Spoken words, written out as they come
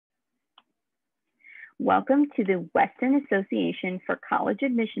Welcome to the Western Association for College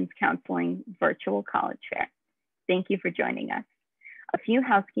Admissions Counseling Virtual College Fair. Thank you for joining us. A few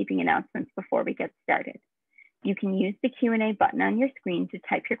housekeeping announcements before we get started. You can use the Q&A button on your screen to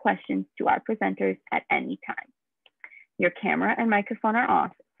type your questions to our presenters at any time. Your camera and microphone are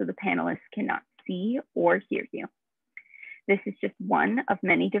off, so the panelists cannot see or hear you. This is just one of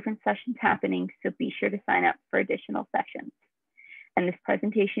many different sessions happening, so be sure to sign up for additional sessions. And this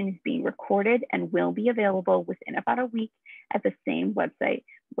presentation is being recorded and will be available within about a week at the same website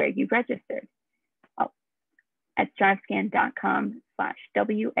where you registered, at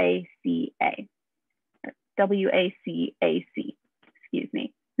strivescan.com/WACA, WACAC, excuse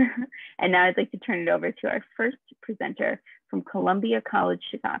me. And now I'd like to turn it over to our first presenter from Columbia College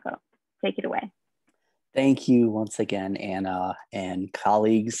Chicago. Take it away. Thank you once again, Anna, and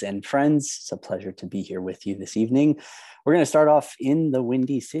colleagues and friends. It's a pleasure to be here with you this evening. We're going to start off in the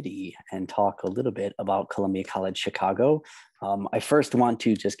Windy City and talk a little bit about Columbia College Chicago. I first want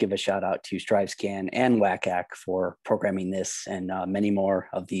to just give a shout out to StriveScan and WACAC for programming this and many more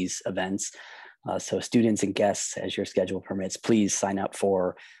of these events. So students and guests, as your schedule permits, please sign up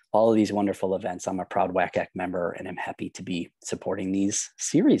for all of these wonderful events. I'm a proud WACAC member and I'm happy to be supporting these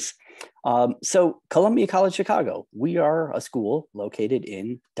series. So Columbia College Chicago, we are a school located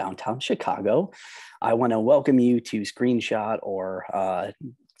in downtown Chicago. I want to welcome you to screenshot or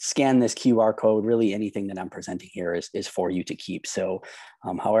scan this QR code. Really anything that I'm presenting here is for you to keep. So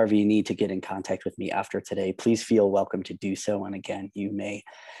however you need to get in contact with me after today, please feel welcome to do so. And again, you may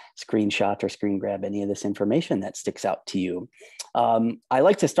screenshot or screen grab any of this information that sticks out to you. I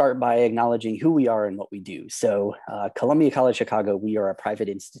like to start by acknowledging who we are and what we do. So Columbia College Chicago, we are a private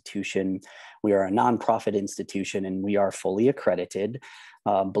institution. We are a nonprofit institution and we are fully accredited.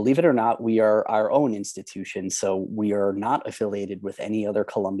 Believe it or not, we are our own institution. So we are not affiliated with any other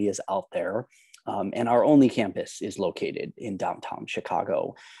Columbias out there. And our only campus is located in downtown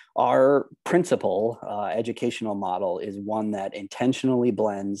Chicago. Our principal educational model is one that intentionally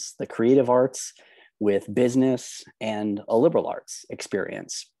blends the creative arts with business and a liberal arts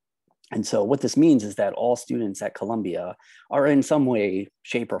experience. And so what this means is that all students at Columbia are in some way,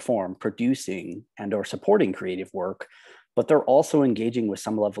 shape, or form producing and or supporting creative work, but they're also engaging with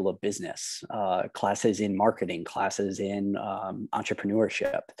some level of business, classes in marketing, classes in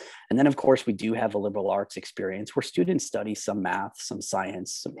entrepreneurship. And then of course, we do have a liberal arts experience where students study some math, some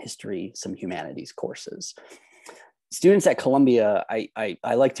science, some history, some humanities courses. Students at Columbia, I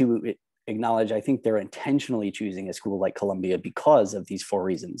like to acknowledge, I think they're intentionally choosing a school like Columbia because of these four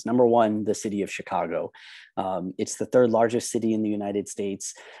reasons. Number one, the city of Chicago. It's the third largest city in the United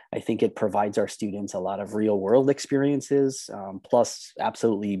States. I think it provides our students a lot of real world experiences, plus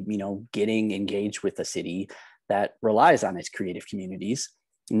absolutely, getting engaged with a city that relies on its creative communities.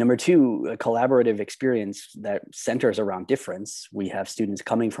 Number two, a collaborative experience that centers around difference. We have students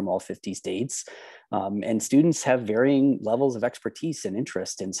coming from all 50 states, and students have varying levels of expertise and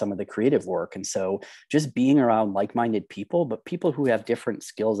interest in some of the creative work. And so just being around like-minded people, but people who have different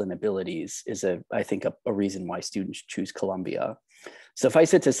skills and abilities is, I think, a reason why students choose Columbia.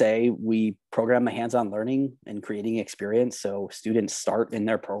 Suffice it to say, we program a hands-on learning and creating experience. So students start in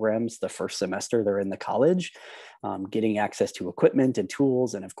their programs the first semester they're in the college, getting access to equipment and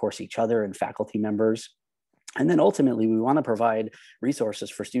tools, and of course, each other and faculty members. And then ultimately, we want to provide resources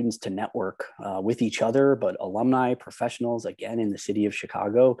for students to network with each other, but alumni, professionals, again, in the city of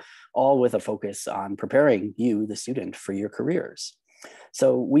Chicago, all with a focus on preparing you, the student, for your careers.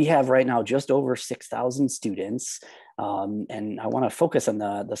 So we have right now just over 6,000 students. And I want to focus on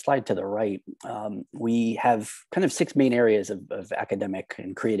the slide to the right. We have kind of six main areas of academic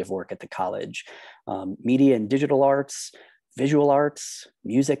and creative work at the college: media and digital arts, visual arts,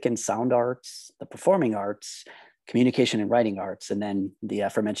 music and sound arts, the performing arts, communication and writing arts, and then the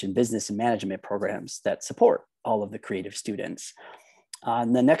aforementioned business and management programs that support all of the creative students.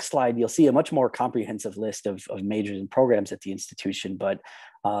 On the next slide, you'll see a much more comprehensive list of majors and programs at the institution, but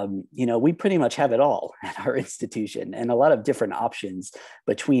we pretty much have it all at our institution and a lot of different options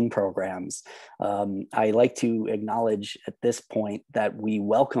between programs. I like to acknowledge at this point that we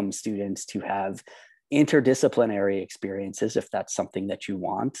welcome students to have interdisciplinary experiences, if that's something that you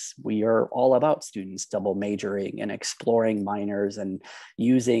want. We are all about students double majoring and exploring minors and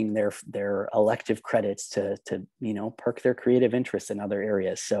using their elective credits to perk their creative interests in other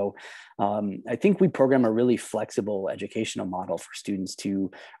areas. So I think we program a really flexible educational model for students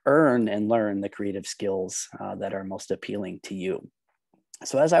to earn and learn the creative skills that are most appealing to you.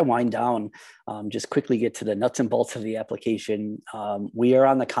 So as I wind down, just quickly get to the nuts and bolts of the application. We are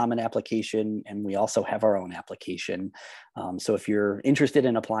on the common application, and we also have our own application. So if you're interested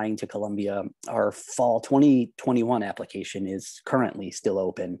in applying to Columbia, our fall 2021 application is currently still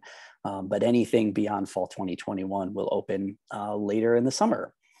open, but anything beyond fall 2021 will open later in the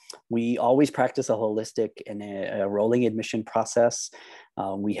summer. We always practice a holistic and a rolling admission process.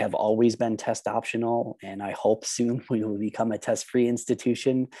 We have always been test optional, and I hope soon we will become a test-free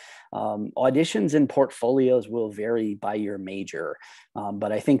institution. Auditions and portfolios will vary by your major,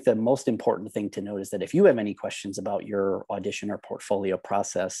 but I think the most important thing to note is that if you have any questions about your audition or portfolio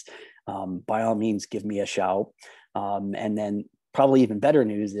process, by all means, give me a shout. And then probably even better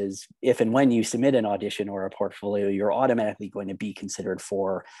news is if and when you submit an audition or a portfolio, you're automatically going to be considered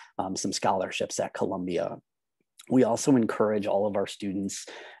for some scholarships at Columbia. We also encourage all of our students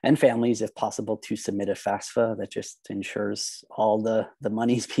and families, if possible, to submit a FAFSA. That just ensures all the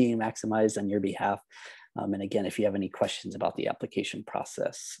money's being maximized on your behalf. And again, if you have any questions about the application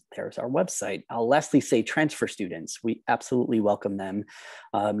process, there's our website. I'll lastly say transfer students, we absolutely welcome them.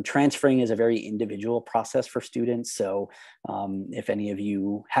 Transferring is a very individual process for students. So if any of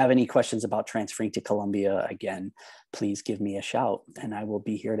you have any questions about transferring to Columbia, again, please give me a shout and I will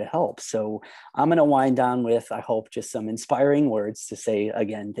be here to help. So I'm going to wind down with, I hope, just some inspiring words to say,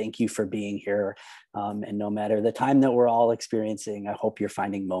 again, thank you for being here. And no matter the time that we're all experiencing, I hope you're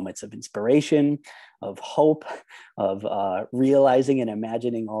finding moments of inspiration, of hope, of realizing and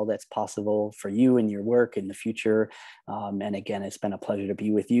imagining all that's possible for you and your work in the future. And again, it's been a pleasure to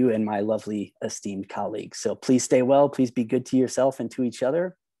be with you and my lovely esteemed colleagues. So please stay well, please be good to yourself and to each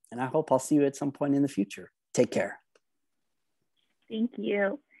other. And I hope I'll see you at some point in the future. Take care. Thank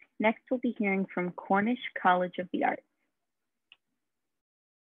you. Next, we'll be hearing from Cornish College of the Arts.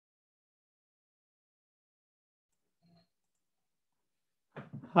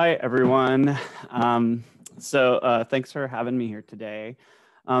 Hi, everyone. Thanks for having me here today.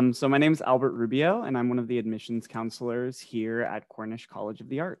 So my name is Albert Rubio, and I'm one of the admissions counselors here at Cornish College of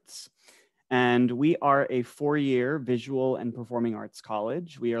the Arts. And we are a 4-year visual and performing arts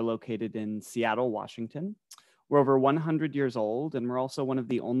college. We are located in Seattle, Washington. We're over 100 years old, and we're also one of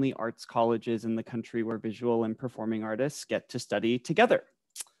the only arts colleges in the country where visual and performing artists get to study together.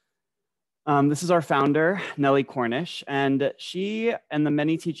 This is our founder, Nellie Cornish, and she and the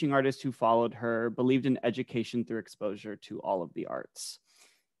many teaching artists who followed her believed in education through exposure to all of the arts.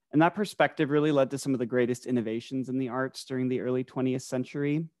 And that perspective really led to some of the greatest innovations in the arts during the early 20th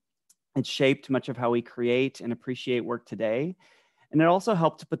century. It shaped much of how we create and appreciate work today. And it also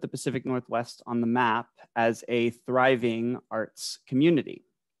helped to put the Pacific Northwest on the map as a thriving arts community.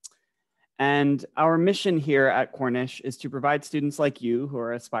 And our mission here at Cornish is to provide students like you who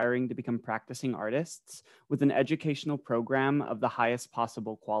are aspiring to become practicing artists with an educational program of the highest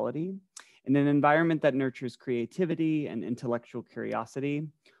possible quality in an environment that nurtures creativity and intellectual curiosity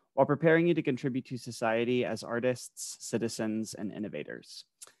while preparing you to contribute to society as artists, citizens, and innovators.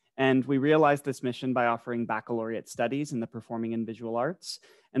 And we realized this mission by offering baccalaureate studies in the performing and visual arts,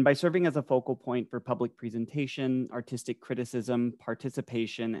 and by serving as a focal point for public presentation, artistic criticism,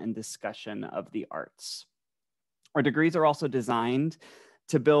 participation, and discussion of the arts. Our degrees are also designed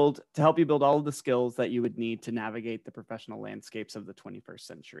to help you build all of the skills that you would need to navigate the professional landscapes of the 21st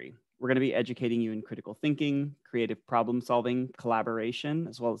century. We're going to be educating you in critical thinking, creative problem solving, collaboration,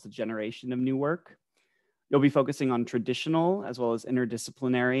 as well as the generation of new work. You'll be focusing on traditional as well as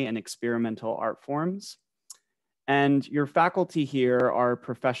interdisciplinary and experimental art forms. And your faculty here are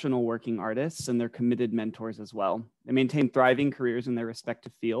professional working artists and they're committed mentors as well. They maintain thriving careers in their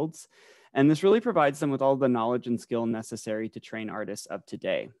respective fields. And this really provides them with all the knowledge and skill necessary to train artists of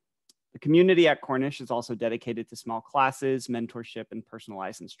today. The community at Cornish is also dedicated to small classes, mentorship, and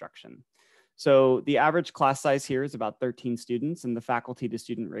personalized instruction. So the average class size here is about 13 students, and the faculty to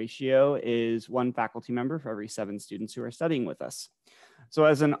student ratio is 1 faculty member for every 7 students who are studying with us. So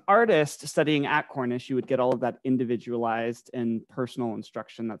as an artist studying at Cornish, you would get all of that individualized and personal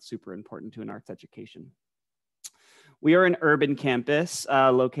instruction that's super important to an arts education. We are an urban campus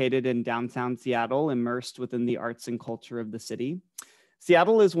located in downtown Seattle, immersed within the arts and culture of the city.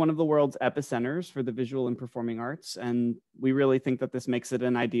 Seattle is one of the world's epicenters for the visual and performing arts, and we really think that this makes it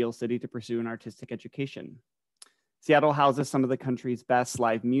an ideal city to pursue an artistic education. Seattle houses some of the country's best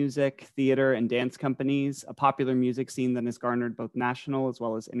live music, theater, and dance companies, a popular music scene that has garnered both national as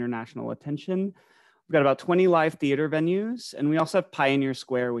well as international attention. We've got about 20 live theater venues, and we also have Pioneer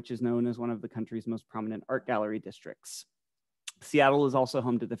Square, which is known as one of the country's most prominent art gallery districts. Seattle is also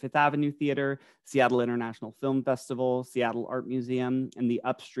home to the Fifth Avenue Theater, Seattle International Film Festival, Seattle Art Museum, and the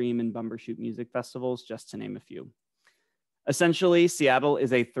Upstream and Bumbershoot Music Festivals, just to name a few. Essentially, Seattle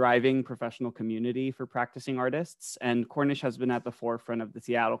is a thriving professional community for practicing artists, and Cornish has been at the forefront of the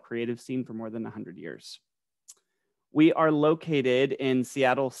Seattle creative scene for more than 100 years. We are located in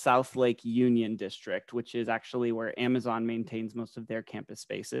Seattle's South Lake Union District, which is actually where Amazon maintains most of their campus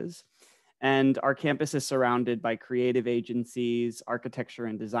spaces. And our campus is surrounded by creative agencies, architecture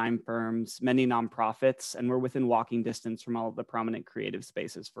and design firms, many nonprofits, and we're within walking distance from all of the prominent creative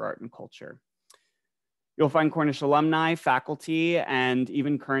spaces for art and culture. You'll find Cornish alumni, faculty, and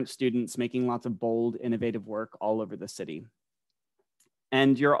even current students making lots of bold, innovative work all over the city.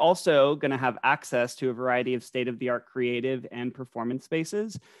 And you're also going to have access to a variety of state-of-the-art creative and performance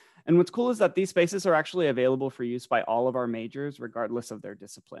spaces. And what's cool is that these spaces are actually available for use by all of our majors, regardless of their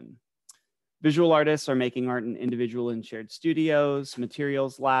discipline. Visual artists are making art in individual and shared studios,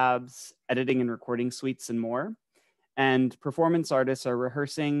 materials labs, editing and recording suites, and more. And performance artists are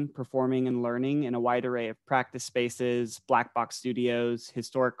rehearsing, performing, and learning in a wide array of practice spaces, black box studios,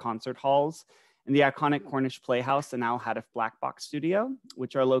 historic concert halls, and the iconic Cornish Playhouse and Al Haddif Black Box Studio,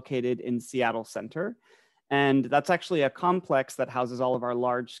 which are located in Seattle Center. And that's actually a complex that houses all of our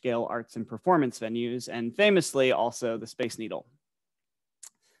large-scale arts and performance venues, and famously also the Space Needle.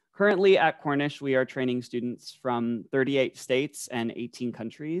 Currently at Cornish, we are training students from 38 states and 18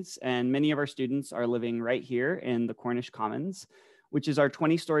 countries, and many of our students are living right here in the Cornish Commons, which is our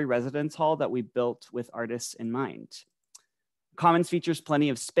 20-story residence hall that we built with artists in mind. Commons features plenty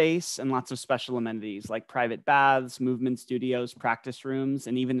of space and lots of special amenities like private baths, movement studios, practice rooms,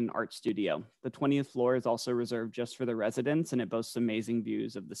 and even an art studio. The 20th floor is also reserved just for the residents, and it boasts amazing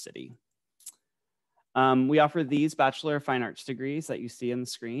views of the city. We offer these Bachelor of Fine Arts degrees that you see on the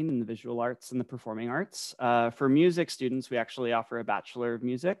screen in the visual arts and the performing arts. For music students, we actually offer a Bachelor of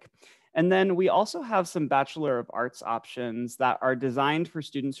Music. And then we also have some Bachelor of Arts options that are designed for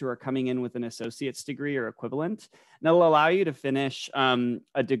students who are coming in with an associate's degree or equivalent. And it'll allow you to finish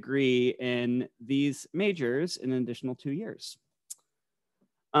a degree in these majors in an additional 2 years.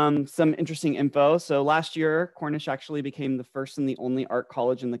 Some interesting info. So last year, Cornish actually became the first and the only art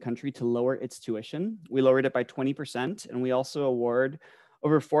college in the country to lower its tuition. We lowered it by 20%, and we also award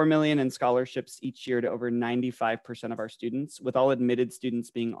over $4 million in scholarships each year to over 95% of our students, with all admitted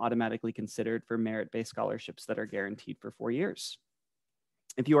students being automatically considered for merit-based scholarships that are guaranteed for 4 years.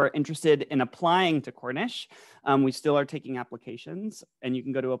 If you are interested in applying to Cornish, we still are taking applications, and you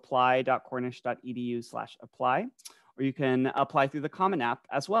can go to apply.cornish.edu/apply, or you can apply through the Common App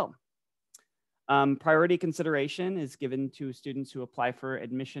as well. Priority consideration is given to students who apply for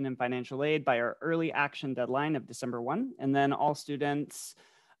admission and financial aid by our early action deadline of December 1. And then all students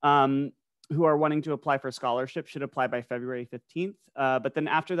who are wanting to apply for scholarship should apply by February 15th. But then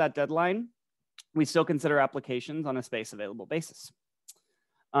after that deadline, we still consider applications on a space available basis.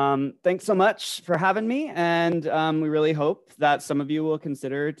 Thanks so much for having me. And we really hope that some of you will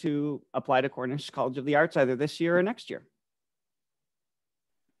consider to apply to Cornish College of the Arts either this year or next year.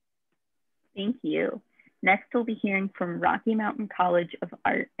 Thank you. Next, we'll be hearing from Rocky Mountain College of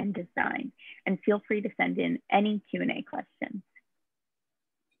Art and Design, and feel free to send in any Q&A questions.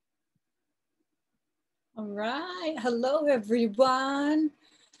 All right, hello everyone.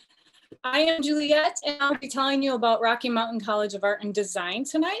 I am Juliet, and I'll be telling you about Rocky Mountain College of Art and Design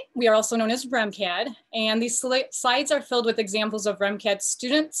tonight. We are also known as REMCAD, and these slides are filled with examples of REMCAD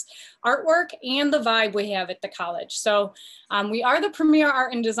students, artwork, and the vibe we have at the college. So we are the premier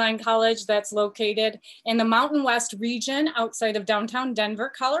art and design college that's located in the Mountain West region outside of downtown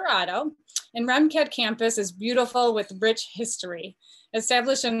Denver, Colorado. And REMCAD campus is beautiful with rich history.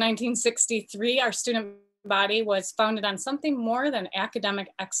 Established in 1963, our student body was founded on something more than academic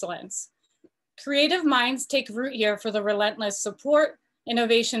excellence. Creative minds take root here for the relentless support,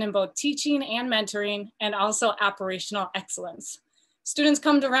 innovation in both teaching and mentoring, and also operational excellence. Students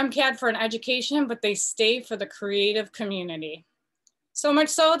come to REMCAD for an education, but they stay for the creative community. So much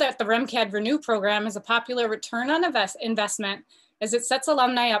so that the REMCAD Renew program is a popular return on investment, as it sets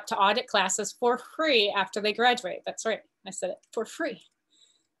alumni up to audit classes for free after they graduate. That's right, I said it, for free.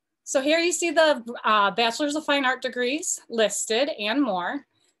 So here you see the Bachelor's of Fine Art degrees listed and more.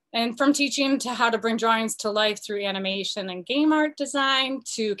 And from teaching to how to bring drawings to life through animation and game art design,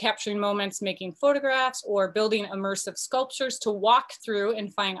 to capturing moments, making photographs, or building immersive sculptures to walk through in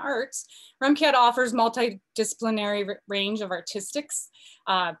fine arts, REMCAD offers multidisciplinary range of artistic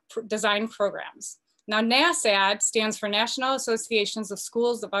design programs. Now NASAD stands for National Associations of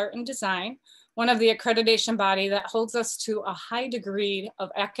Schools of Art and Design, one of the accreditation body that holds us to a high degree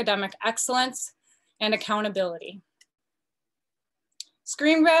of academic excellence and accountability.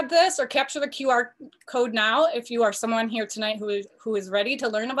 Screen grab this or capture the QR code now if you are someone here tonight who is ready to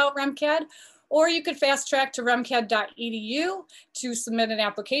learn about REMCAD, or you could fast track to remcad.edu to submit an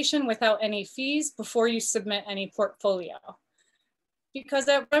application without any fees before you submit any portfolio. Because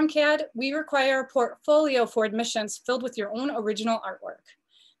at RemCAD, we require a portfolio for admissions filled with your own original artwork.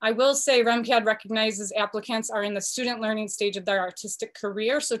 I will say RemCAD recognizes applicants are in the student learning stage of their artistic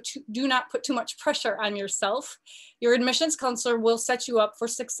career, so do not put too much pressure on yourself. Your admissions counselor will set you up for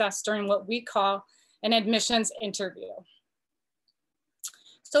success during what we call an admissions interview.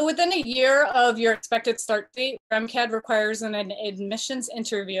 So within a year of your expected start date, RemCAD requires an admissions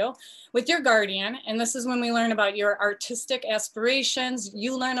interview with your guardian. And this is when we learn about your artistic aspirations.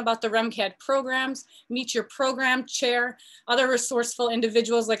 You learn about the RemCAD programs, meet your program chair, other resourceful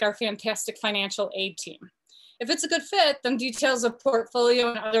individuals like our fantastic financial aid team. If it's a good fit, then details of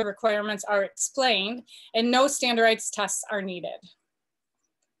portfolio and other requirements are explained and no standardized tests are needed.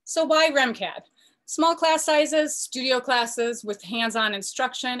 So why RemCAD? Small class sizes, studio classes with hands-on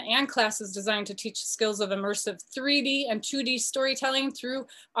instruction, and classes designed to teach skills of immersive 3D and 2D storytelling through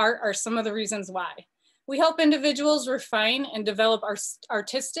art are some of the reasons why. We help individuals refine and develop our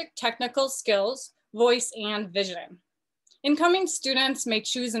artistic, technical skills, voice, and vision. Incoming students may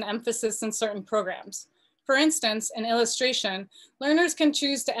choose an emphasis in certain programs. For instance, in illustration, learners can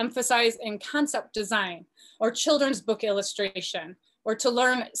choose to emphasize in concept design or children's book illustration, or to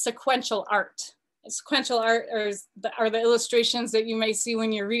learn sequential art. Sequential art are the illustrations that you may see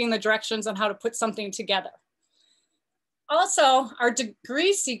when you're reading the directions on how to put something together. Also, our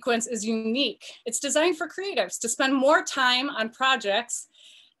degree sequence is unique. It's designed for creatives to spend more time on projects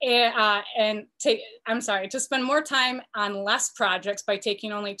to spend more time on less projects by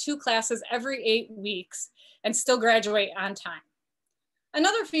taking only 2 classes every 8 weeks and still graduate on time.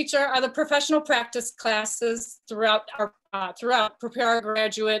 Another feature are the professional practice classes throughout prepare our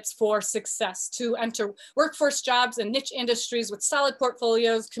graduates for success to enter workforce jobs in niche industries with solid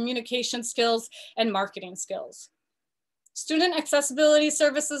portfolios, communication skills, and marketing skills. Student accessibility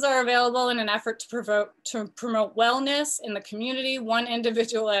services are available in an effort to promote wellness in the community, one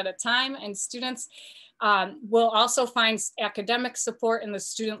individual at a time, and students will also find academic support in the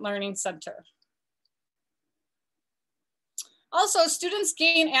Student Learning Center. Also, students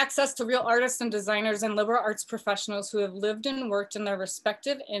gain access to real artists and designers and liberal arts professionals who have lived and worked in their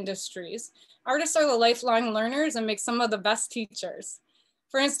respective industries. Artists are the lifelong learners and make some of the best teachers.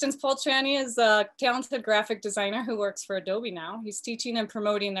 For instance, Paul Tranny is a talented graphic designer who works for Adobe now. He's teaching and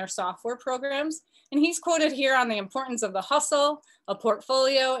promoting their software programs, and he's quoted here on the importance of the hustle, a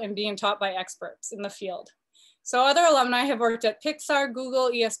portfolio, and being taught by experts in the field. So other alumni have worked at Pixar,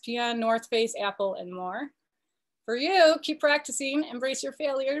 Google, ESPN, North Face, Apple, and more. For you, keep practicing, embrace your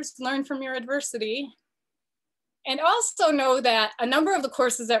failures, learn from your adversity. And also know that a number of the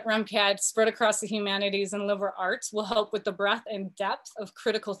courses at RemCAD spread across the humanities and liberal arts will help with the breadth and depth of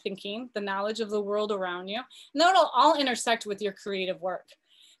critical thinking, the knowledge of the world around you, and that'll all intersect with your creative work.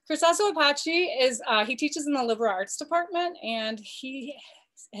 Crisaso Apache he teaches in the liberal arts department, and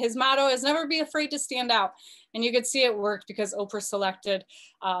his motto is never be afraid to stand out. And you could see it worked because Oprah selected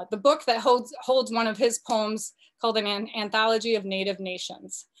the book that holds one of his poems called an anthology of Native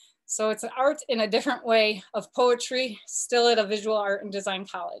Nations. So it's an art in a different way of poetry, still at a visual art and design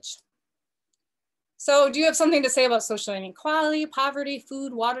college. So do you have something to say about social inequality, poverty,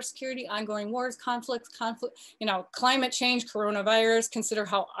 food, water security, ongoing wars, conflict, climate change, coronavirus? Consider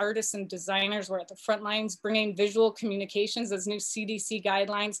how artists and designers were at the front lines bringing visual communications as new CDC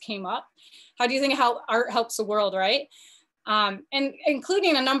guidelines came up. How do you think how art helps the world, right? And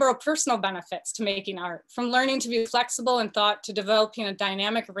including a number of personal benefits to making art, from learning to be flexible in thought to developing a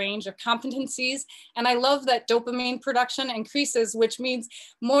dynamic range of competencies. And I love that dopamine production increases, which means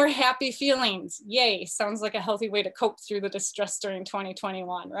more happy feelings. Yay, sounds like a healthy way to cope through the distress during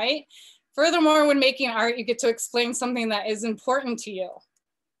 2021, right? Furthermore, when making art, you get to explain something that is important to you.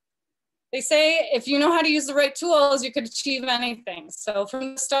 They say if you know how to use the right tools, you could achieve anything. So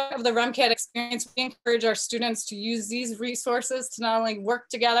from the start of the RemCAD experience, we encourage our students to use these resources to not only work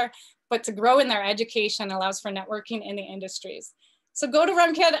together, but to grow in their education, allows for networking in the industries. So go to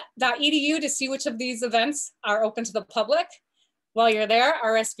remcad.edu to see which of these events are open to the public. While you're there,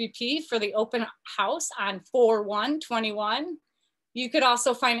 RSVP for the open house on 4/1/21. You could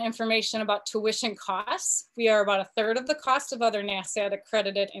also find information about tuition costs. We are about 1/3 of the cost of other NASAD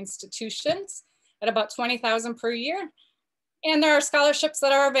accredited institutions at about $20,000 per year. And there are scholarships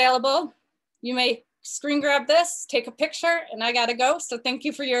that are available. You may screen grab this, take a picture, and I gotta go. So thank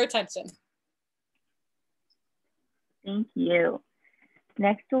you for your attention. Thank you.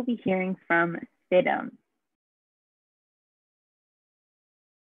 Next, we'll be hearing from Sidham.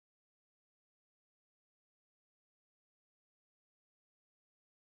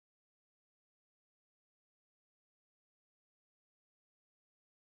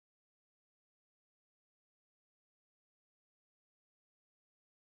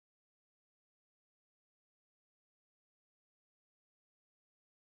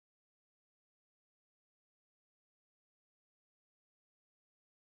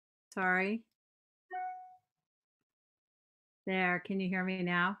 Sorry. There, can you hear me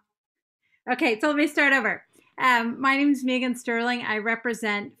now? Okay, so let me start over. My name is Megan Sterling. I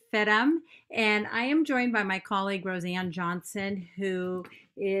represent FITM, and I am joined by my colleague Roseanne Johnson, who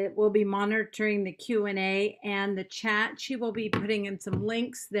will be monitoring the Q&A and the chat. She will be putting in some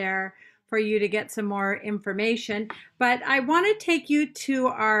links there for you to get some more information. But I want to take you to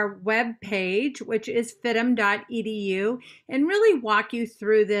our web page, which is fitm.edu, and really walk you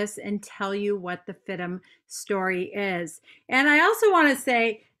through this and tell you what the FITM story is. And I also want to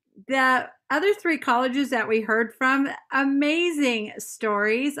say, the other three colleges that we heard from, amazing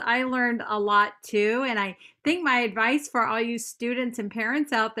stories. I learned a lot too. And I think my advice for all you students and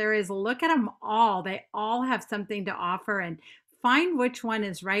parents out there is look at them all. They all have something to offer, and find which one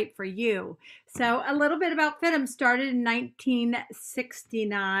is right for you. So a little bit about FITM. Started in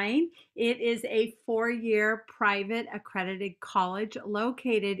 1969. It is a 4-year private accredited college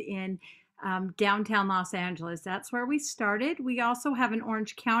located in downtown Los Angeles. That's where we started. We also have an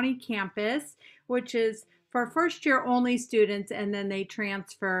Orange County campus, which is for first year only students, and then they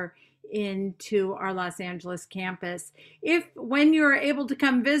transfer into our Los Angeles campus. When you're able to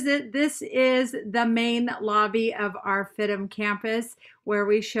come visit, this is the main lobby of our FITM campus where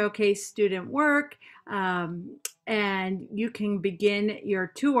we showcase student work, and you can begin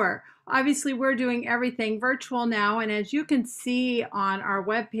your tour. Obviously, we're doing everything virtual now, and as you can see on our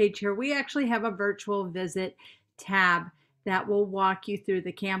webpage here, we actually have a virtual visit tab that will walk you through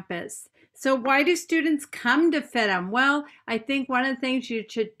the campus. So why do students come to FITM? Well, I think one of the things you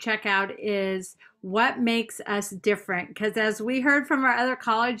should check out is what makes us different, because as we heard from our other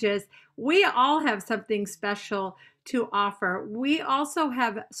colleges, we all have something special to offer. We also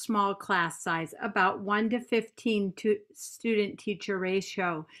have small class size, about 1 to 15 student teacher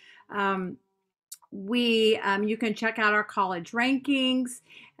ratio. You can check out our college rankings.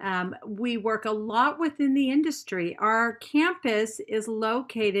 We work a lot within the industry. Our campus is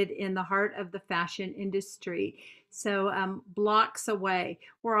located in the heart of the fashion industry, so blocks away.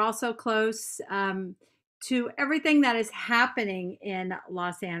 We're also close to everything that is happening in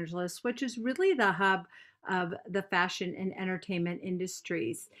Los Angeles, which is really the hub of the fashion and entertainment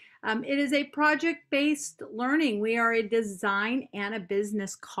industries. It is a project-based learning. We are a design and a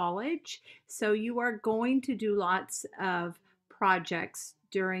business college, so you are going to do lots of projects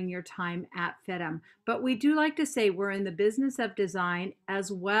during your time at FITM. But we do like to say we're in the business of design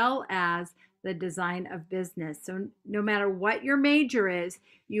as well as the design of business. So no matter what your major is,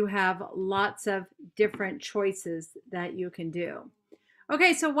 you have lots of different choices that you can do.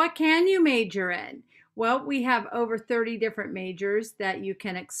 Okay, so what can you major in? Well, we have over 30 different majors that you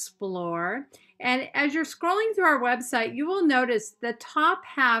can explore. And as you're scrolling through our website, you will notice the top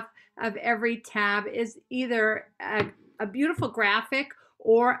half of every tab is either a beautiful graphic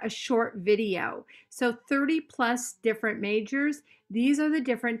or a short video. So 30 plus different majors. These are the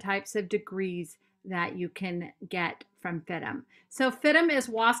different types of degrees that you can get from FITM. So FITM is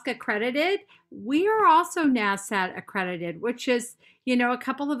WACAC accredited. We are also NASSAT accredited, which is, a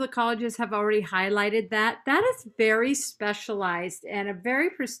couple of the colleges have already highlighted that. That is very specialized and a very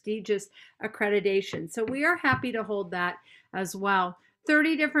prestigious accreditation. So we are happy to hold that as well.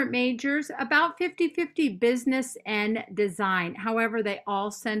 30 different majors, about 50-50 business and design. However, they all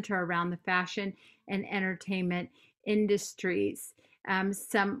center around the fashion and entertainment industries.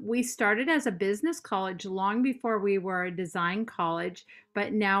 We started as a business college long before we were a design college,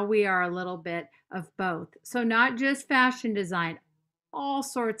 but now we are a little bit of both. So not just fashion design, all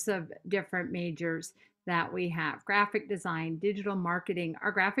sorts of different majors that we have. Graphic design, digital marketing.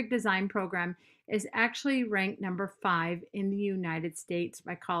 Our graphic design program is actually ranked number 5 in the United States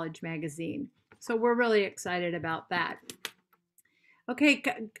by College Magazine. So we're really excited about that. Okay,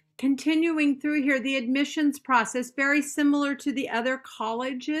 continuing through here, the admissions process, very similar to the other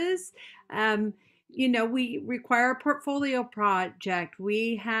colleges. We require a portfolio project.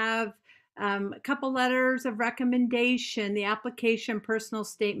 We have a couple letters of recommendation, the application, personal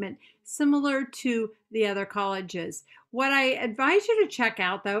statement, similar to the other colleges. What I advise you to check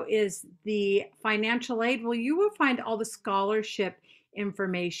out, though, is the financial aid. Well, you will find all the scholarship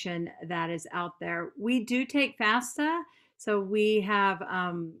information that is out there. We do take FAFSA, so we have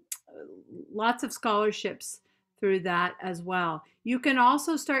lots of scholarships through that as well. You can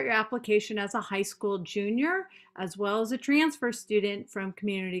also start your application as a high school junior as well as a transfer student from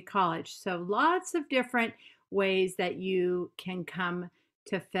community college. So lots of different ways that you can come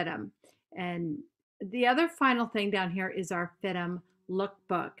to FITM. And the other final thing down here is our FITM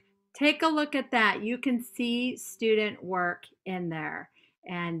lookbook. Take a look at that. You can see student work in there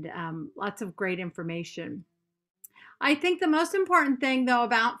and lots of great information. I think the most important thing, though,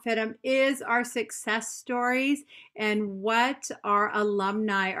 about FITM is our success stories and what our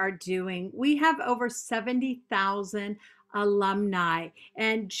alumni are doing. We have over 70,000 alumni,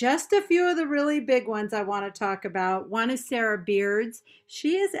 and just a few of the really big ones I want to talk about. One is Sarah Beards.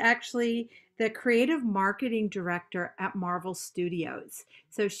 She is actually the creative marketing director at Marvel Studios.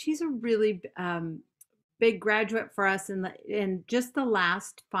 So she's a really big graduate for us in just the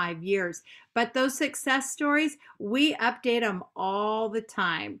last 5 years. But those success stories, we update them all the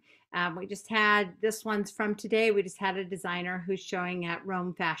time. We just had, this one's from today, we just had a designer who's showing at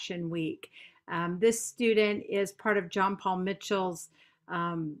Rome Fashion Week. This student is part of John Paul Mitchell's,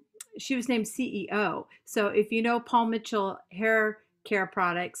 she was named CEO. So if you know Paul Mitchell hair care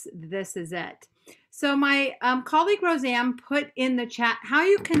products, this is it. So my colleague Roseanne put in the chat how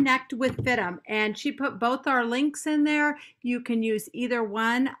you connect with FITM, and she put both our links in there. You can use either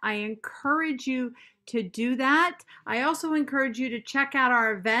one. I encourage you to do that. I also encourage you to check out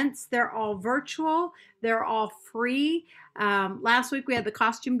our events. They're all virtual. They're all free. Last week we had the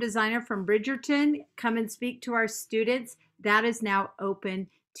costume designer from Bridgerton come and speak to our students. That is now open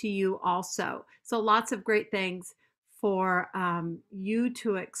to you also. So lots of great things for you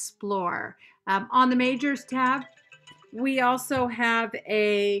to explore. On the majors tab, we also have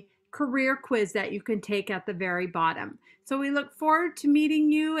a career quiz that you can take at the very bottom. So we look forward to meeting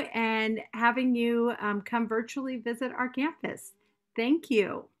you and having you come virtually visit our campus. Thank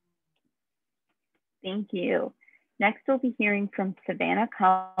you. Thank you. Next, we'll be hearing from Savannah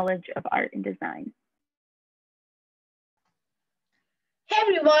College of Art and Design. Hey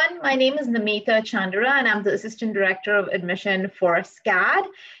everyone, my name is Namita Chandra and I'm the Assistant Director of Admission for SCAD.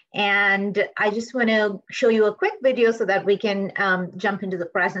 And I just want to show you a quick video so that we can jump into the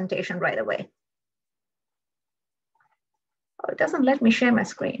presentation right away. Oh, it doesn't let me share my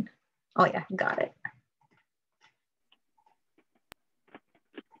screen. Oh yeah, got it.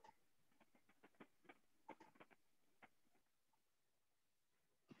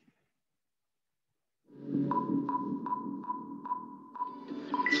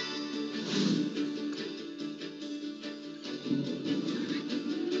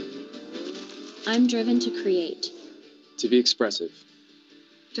 I'm driven to create. To be expressive.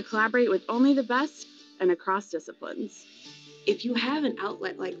 To collaborate with only the best and across disciplines. If you have an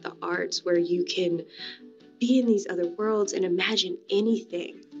outlet like the arts where you can be in these other worlds and imagine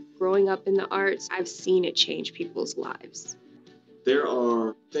anything, growing up in the arts, I've seen it change people's lives. There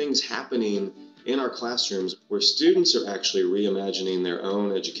are things happening in our classrooms where students are actually reimagining their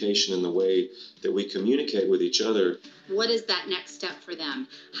own education in the way that we communicate with each other. What is that next step for them?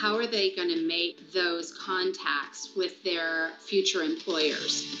 How are they going to make those contacts with their future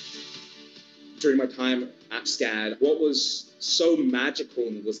employers? During my time at SCAD, what was so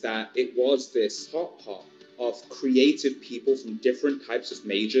magical was that it was this hot pot of creative people from different types of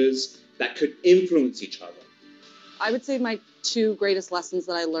majors that could influence each other. I would say my two greatest lessons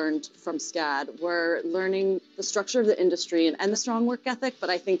that I learned from SCAD were learning the structure of the industry and the strong work ethic, but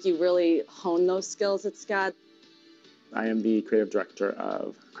I think you really hone those skills at SCAD. I am the creative director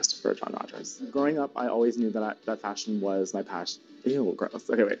of Christopher John Rogers. Growing up, I always knew that fashion was my passion. Ew, gross.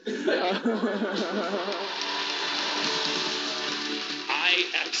 Okay, wait. I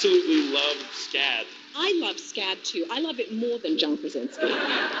absolutely love SCAD. I love SCAD too. I love it more than John Krasinski.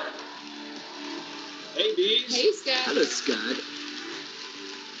 Hey, bees. Hey, SCAD. Hello, SCAD.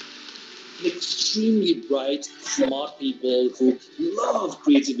 Extremely bright, smart people who love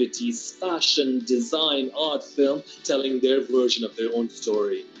creativity, fashion, design, art, film, telling their version of their own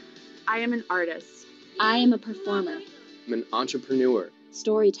story. I am an artist. I am a performer. I'm an entrepreneur.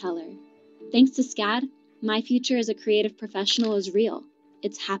 Storyteller. Thanks to SCAD, my future as a creative professional is real.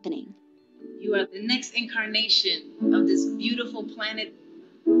 It's happening. You are the next incarnation of this beautiful planet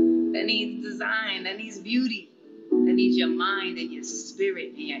that needs design, that needs beauty, that needs your mind and your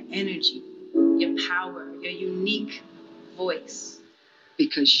spirit and your energy, your power, your unique voice.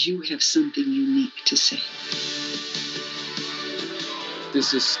 Because you have something unique to say.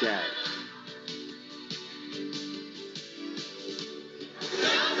 This is SCAD.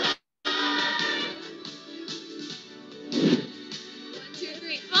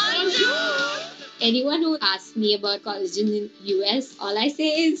 Anyone who asks me about colleges in US, all I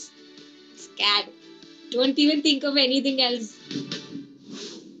say is SCAD. Don't even think of anything else.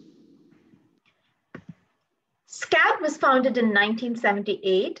 SCAD was founded in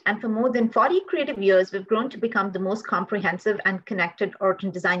 1978, and for more than 40 creative years, we've grown to become the most comprehensive and connected art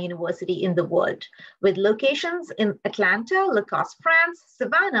and design university in the world, with locations in Atlanta, Lacoste, France,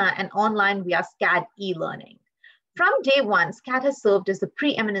 Savannah, and online via SCAD e-learning. From day one, SCAD has served as the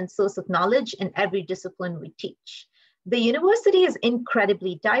preeminent source of knowledge in every discipline we teach. The university is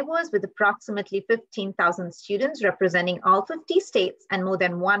incredibly diverse with approximately 15,000 students representing all 50 states and more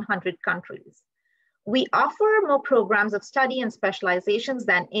than 100 countries. We offer more programs of study and specializations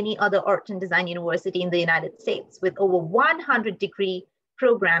than any other art and design university in the United States, with over 100 degree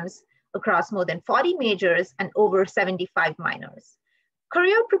programs across more than 40 majors and over 75 minors.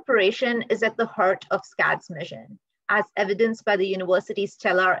 Career preparation is at the heart of SCAD's mission. As evidenced by the university's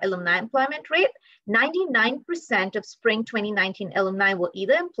stellar alumni employment rate, 99% of spring 2019 alumni were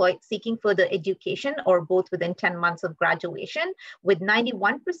either employed seeking further education or both within 10 months of graduation, with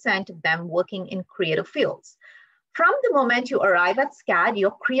 91% of them working in creative fields. From the moment you arrive at SCAD,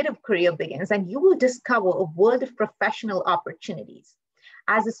 your creative career begins and you will discover a world of professional opportunities.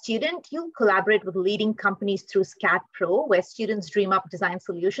 As a student, you'll collaborate with leading companies through SCAD Pro, where students dream up design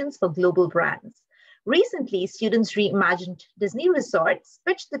solutions for global brands. Recently, students reimagined Disney resorts,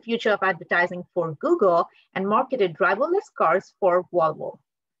 pitched the future of advertising for Google, and marketed driverless cars for Volvo.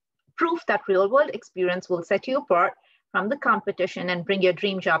 Proof that real-world experience will set you apart from the competition and bring your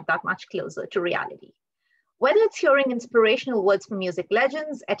dream job that much closer to reality. Whether it's hearing inspirational words from music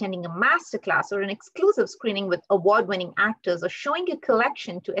legends, attending a masterclass, or an exclusive screening with award-winning actors, or showing a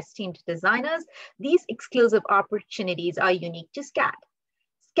collection to esteemed designers, these exclusive opportunities are unique to SCAD.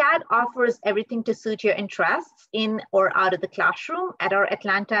 SCAD offers everything to suit your interests in or out of the classroom. At our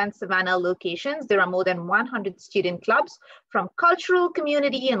Atlanta and Savannah locations, there are more than 100 student clubs, from cultural,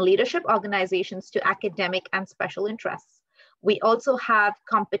 community, and leadership organizations to academic and special interests. We also have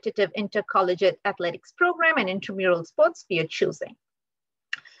competitive intercollegiate athletics program and intramural sports for your choosing.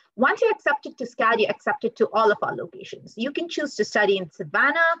 Once you're accepted to SCAD, you're accepted to all of our locations. You can choose to study in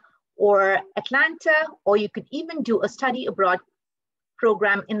Savannah or Atlanta, or you could even do a study abroad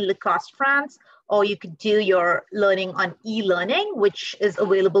program in Lacoste, France, or you could do your learning on e-learning, which is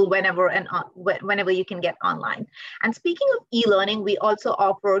available whenever you can get online. And speaking of e-learning, we also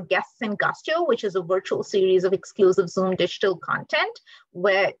offer Guests in Gusto, which is a virtual series of exclusive Zoom digital content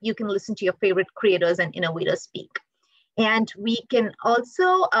where you can listen to your favorite creators and innovators speak. And we can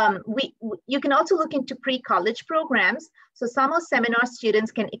also, you can also look into pre-college programs. So summer seminar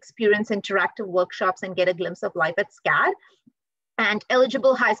students can experience interactive workshops and get a glimpse of life at SCAD. And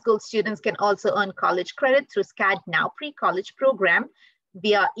eligible high school students can also earn college credit through SCAD Now pre-college program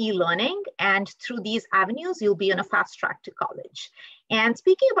via e-learning. And through these avenues, you'll be on a fast track to college. And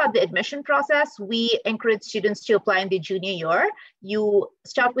speaking about the admission process, we encourage students to apply in their junior year. You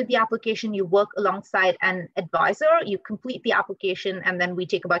start with the application, you work alongside an advisor, you complete the application, and then we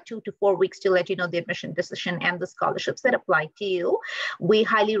take about 2 to 4 weeks to let you know the admission decision and the scholarships that apply to you. We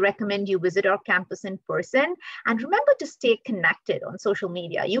highly recommend you visit our campus in person. And remember to stay connected on social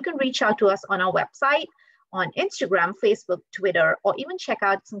media. You can reach out to us on our website, on Instagram, Facebook, Twitter, or even check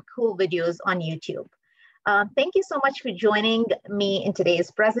out some cool videos on YouTube. Thank you so much for joining me in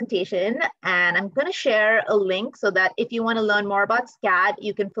today's presentation. And I'm going to share a link so that if you want to learn more about SCAD,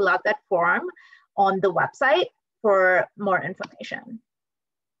 you can fill out that form on the website for more information.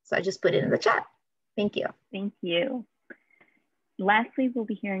 So I just put it in the chat. Thank you. Thank you. Lastly, we'll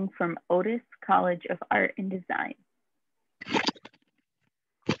be hearing from Otis College of Art and Design.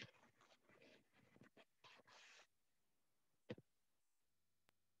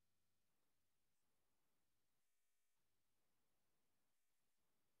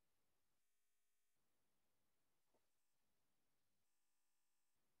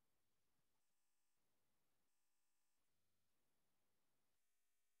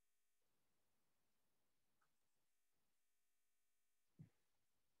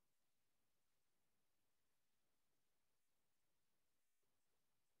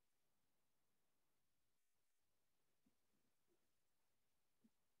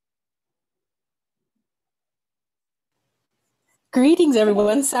 Greetings,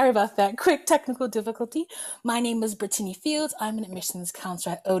 everyone. Sorry about that quick technical difficulty. My name is Brittany Fields. I'm an admissions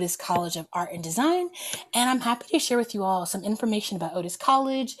counselor at Otis College of Art and Design, and I'm happy to share with you all some information about Otis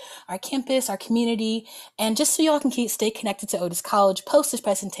College, our campus, our community, and just so you all can stay connected to Otis College post this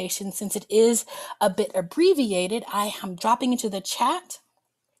presentation, since it is a bit abbreviated, I am dropping into the chat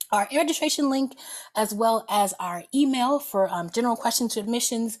our registration link, as well as our email for general questions to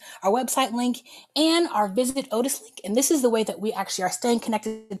admissions, our website link, and our Visit Otis link. And this is the way that we actually are staying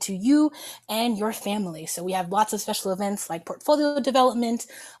connected to you and your family. So we have lots of special events like portfolio development,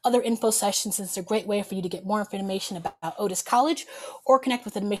 other info sessions. And it's a great way for you to get more information about Otis College or connect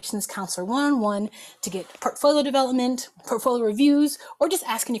with admissions counselor one-on-one to get portfolio development, portfolio reviews, or just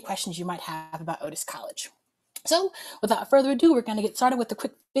ask any questions you might have about Otis College. So without further ado, we're going to get started with a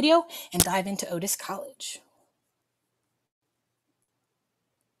quick video and dive into Otis College.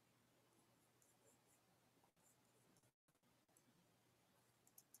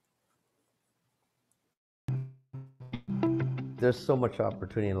 There's so much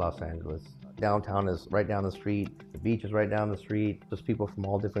opportunity in Los Angeles. Downtown is right down the street. The beach is right down the street. There's people from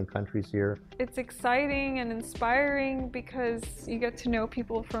all different countries here. It's exciting and inspiring because you get to know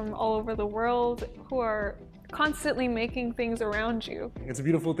people from all over the world who are constantly making things around you. It's a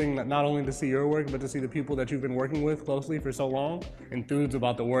beautiful thing not only to see your work, but to see the people that you've been working with closely for so long, enthused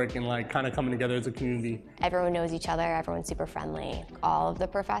about the work and like kind of coming together as a community. Everyone knows each other, everyone's super friendly. All of the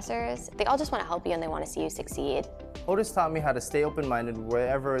professors, they all just want to help you and they want to see you succeed. Otis taught me how to stay open-minded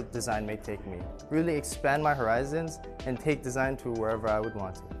wherever design may take me, really expand my horizons and take design to wherever I would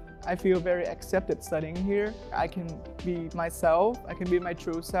want to. I feel very accepted studying here. I can be myself, I can be my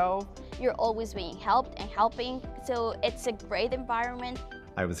true self. You're always being helped and helping, so it's a great environment.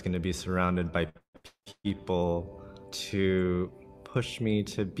 I was going to be surrounded by people to push me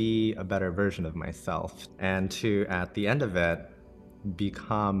to be a better version of myself and to, at the end of it,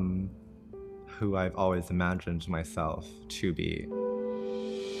 become who I've always imagined myself to be.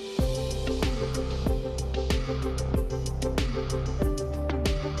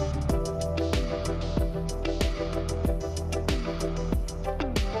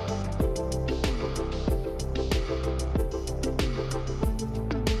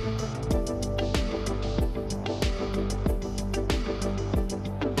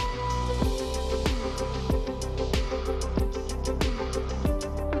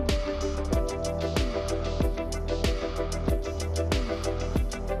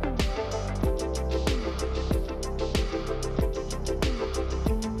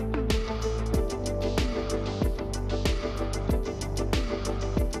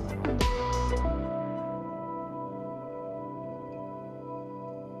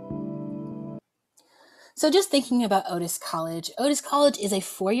 So just thinking about Otis College is a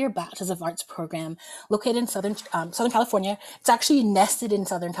 4-year Bachelor's of Arts program located in Southern California. It's actually nested in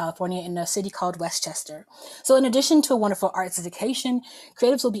Southern California in a city called Westchester. So in addition to a wonderful arts education,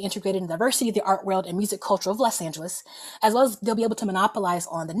 creatives will be integrated in the diversity of the art world and music culture of Los Angeles, as well as they'll be able to monopolize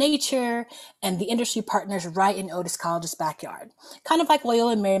on the nature and the industry partners right in Otis College's backyard. Kind of like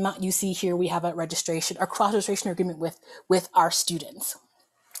Loyola and Marymount, you see here we have a registration or cross-registration agreement with our students.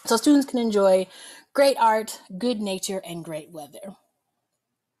 So students can enjoy great art, good nature, and great weather.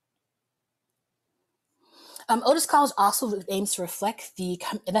 Otis College also aims to reflect the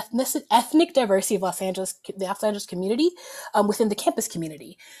ethnic diversity of the Los Angeles community within the campus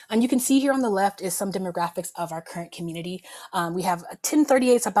community. And you can see here on the left is some demographics of our current community. We have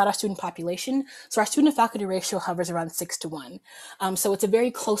 1038 is about our student population. So our student faculty ratio hovers around 6:1. So it's a very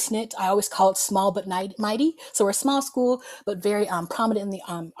close-knit, I always call it small but mighty. So we're a small school, but very prominent in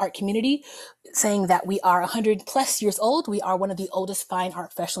the art community, saying that we are 100 plus years old. We are one of the oldest fine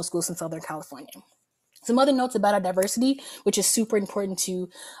art professional schools in Southern California. Some other notes about our diversity, which is super important to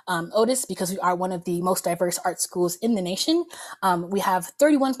Otis because we are one of the most diverse art schools in the nation. We have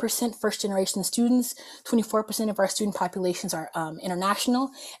 31% first-generation students, 24% of our student populations are international,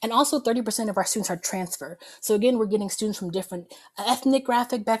 and also 30% of our students are transfer. So again, we're getting students from different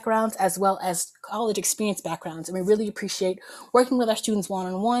ethnographic backgrounds as well as college experience backgrounds. And we really appreciate working with our students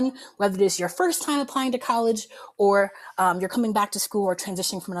one-on-one, whether it is your first time applying to college or you're coming back to school or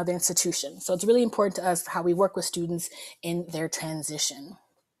transitioning from another institution. So it's really important to us how we work with students in their transition.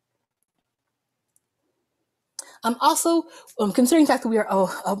 Also, considering the fact that we are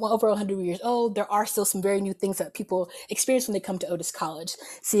over 100 years old, there are still some very new things that people experience when they come to Otis College.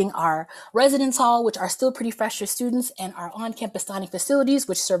 Seeing our residence hall, which are still pretty fresh for students, and our on-campus dining facilities,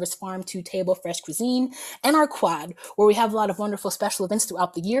 which service farm-to-table fresh cuisine, and our quad, where we have a lot of wonderful special events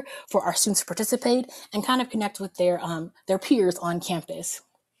throughout the year for our students to participate and kind of connect with their peers on campus.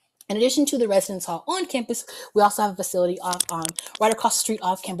 In addition to the residence hall on campus, we also have a facility right across the street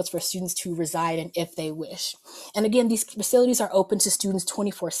off campus for students to reside in if they wish. And again, these facilities are open to students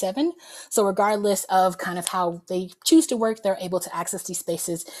 24/7. So regardless of kind of how they choose to work, they're able to access these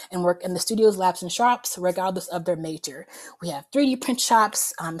spaces and work in the studios, labs, and shops, regardless of their major. We have 3D print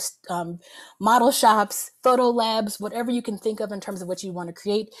shops, model shops, photo labs, whatever you can think of in terms of what you want to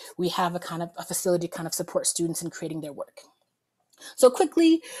create. We have a facility to kind of support students in creating their work. So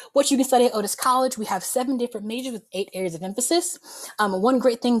quickly, what you can study at Otis College, we have 7 different majors with 8 areas of emphasis. One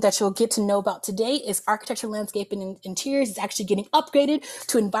great thing that you'll get to know about today is architecture, landscape, and interiors is actually getting upgraded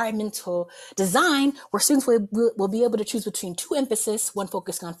to environmental design, where students will be able to choose between 2 emphases, one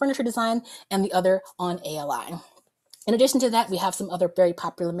focusing on furniture design and the other on ALI. In addition to that, we have some other very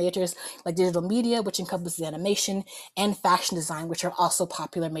popular majors like digital media, which encompasses animation, and fashion design, which are also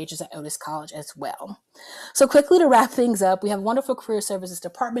popular majors at Otis College as well. So quickly to wrap things up, we have a wonderful career services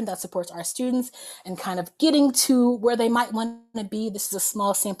department that supports our students and kind of getting to where they might want to be. This is a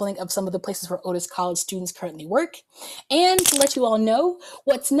small sampling of some of the places where Otis College students currently work. And to let you all know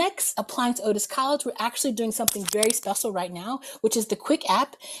what's next, applying to Otis College, we're actually doing something very special right now, which is the Quick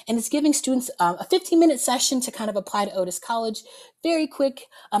app. And it's giving students a 15-minute session to kind of apply to Otis College. Very quick,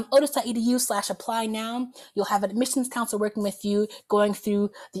 otis.edu/apply now. You'll have an admissions counselor working with you, going through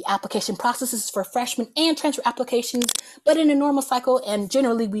the application processes for freshmen and transfer applications, but in a normal cycle. And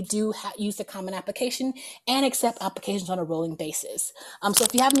generally, we do use the common application and accept applications on a rolling basis. So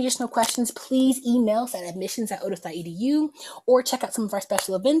if you have any additional questions, please email us at admissions@otis.edu or check out some of our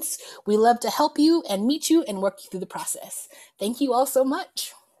special events. We love to help you and meet you and work you through the process. Thank you all so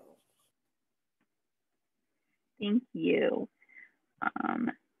much. Thank you.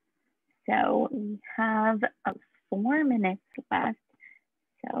 So we have 4 minutes left.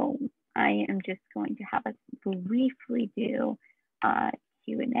 So I am just going to have us briefly do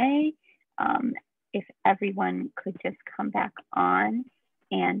Q&A. If everyone could just come back on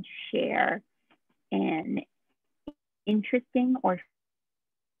and share an interesting or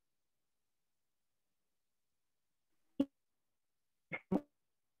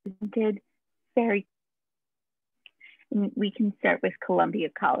very, we can start with Columbia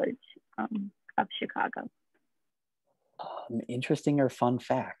College of Chicago. Interesting or fun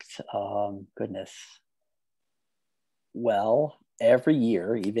fact? Goodness. Well, every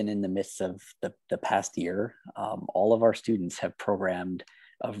year, even in the midst of the past year, all of our students have programmed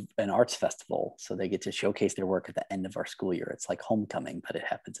an arts festival. So they get to showcase their work at the end of our school year. It's like homecoming, but it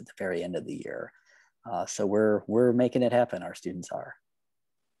happens at the very end of the year. So we're making it happen. Our students are.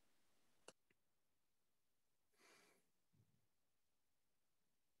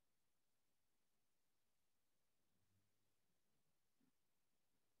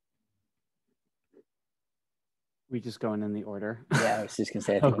 We just going in the order. Yeah, I was just gonna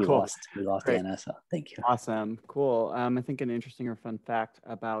say, I think we cool. lost Great. Anna, so thank you. Awesome, cool. I think an interesting or fun fact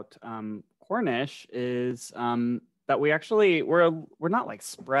about Cornish is that we're not like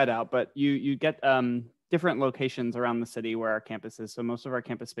spread out, but you get different locations around the city where our campus is. So most of our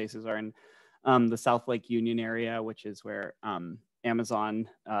campus spaces are in the South Lake Union area, which is where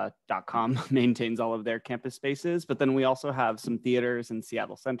Amazon.com maintains all of their campus spaces. But then we also have some theaters in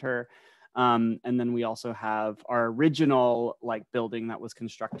Seattle Center. And then we also have our original building that was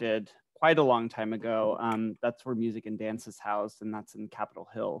constructed quite a long time ago. That's where Music and Dance is housed, and that's in Capitol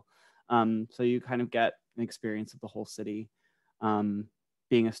Hill. So you kind of get an experience of the whole city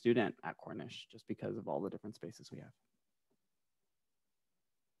being a student at Cornish, just because of all the different spaces we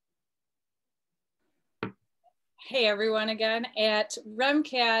have. Hey everyone, again at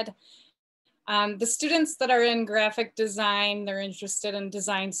REMCAD. The students that are in graphic design, they're interested in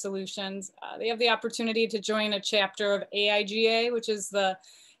design solutions. They have the opportunity to join a chapter of AIGA, which is the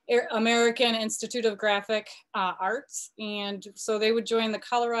American Institute of Graphic Arts. And so they would join the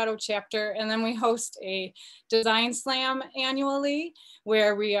Colorado chapter, and then we host a design slam annually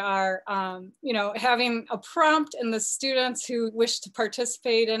where we are, having a prompt, and the students who wish to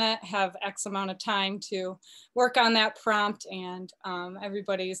participate in it have X amount of time to work on that prompt, and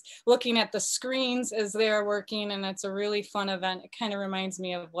everybody's looking at the screens as they're working, and it's a really fun event. It kind of reminds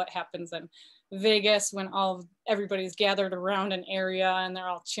me of what happens in Vegas when everybody's gathered around an area and they're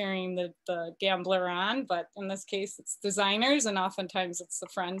all cheering the gambler on, but in this case it's designers, and oftentimes it's the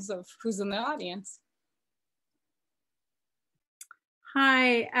friends of who's in the audience.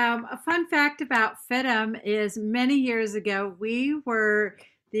 Hi, a fun fact about FITM is many years ago we were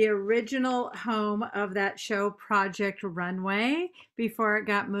the original home of that show Project Runway before it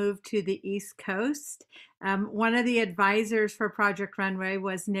got moved to the East Coast. One of the advisors for Project Runway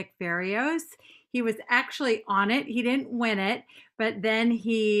was Nick Barrios. He was actually on it. He didn't win it, but then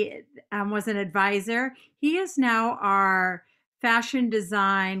he was an advisor. He is now our fashion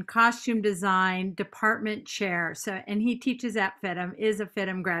design, costume design department chair. And he teaches at FITM, is a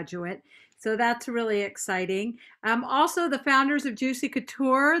FITM graduate. So that's really exciting. Also, the founders of Juicy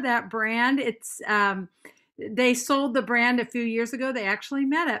Couture, that brand, they sold the brand a few years ago. They actually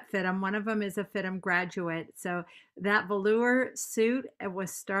met at FITM. One of them is a FITM graduate. So that velour suit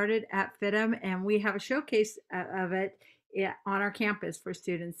was started at FITM, and we have a showcase of it on our campus for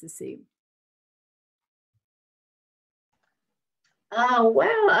students to see.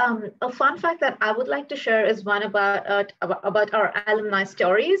 A fun fact that I would like to share is one about our alumni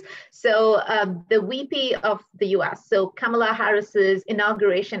stories. So the VP of the US, so Kamala Harris's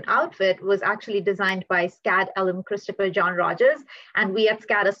inauguration outfit was actually designed by SCAD alum Christopher John Rogers. And we at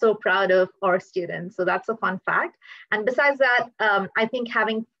SCAD are so proud of our students. So that's a fun fact. And besides that, I think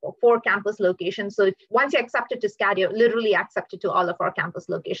having 4 campus locations. So once you're accepted to SCAD, you're literally accepted to all of our campus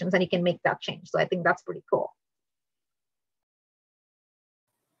locations and you can make that change. So I think that's pretty cool.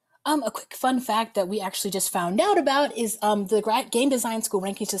 A quick fun fact that we actually just found out about is the game design school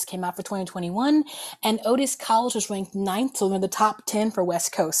rankings just came out for 2021, and Otis College was ranked 9th, so we're in the top 10 for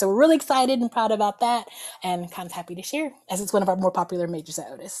West Coast. So we're really excited and proud about that, and kind of happy to share, as it's one of our more popular majors at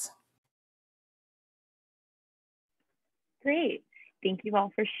Otis. Great. Thank you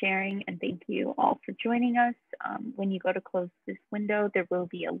all for sharing, and thank you all for joining us. When you go to close this window, there will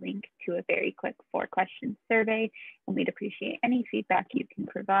be a link to a very quick 4-question survey, and we'd appreciate any feedback you can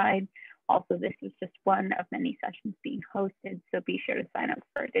provide. Also, this is just one of many sessions being hosted, so be sure to sign up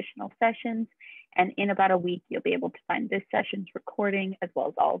for additional sessions. And in about a week, you'll be able to find this session's recording, as well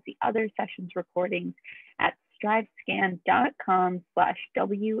as all of the other sessions recordings at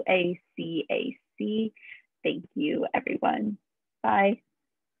strivescan.com/WACAC. Thank you, everyone. Bye.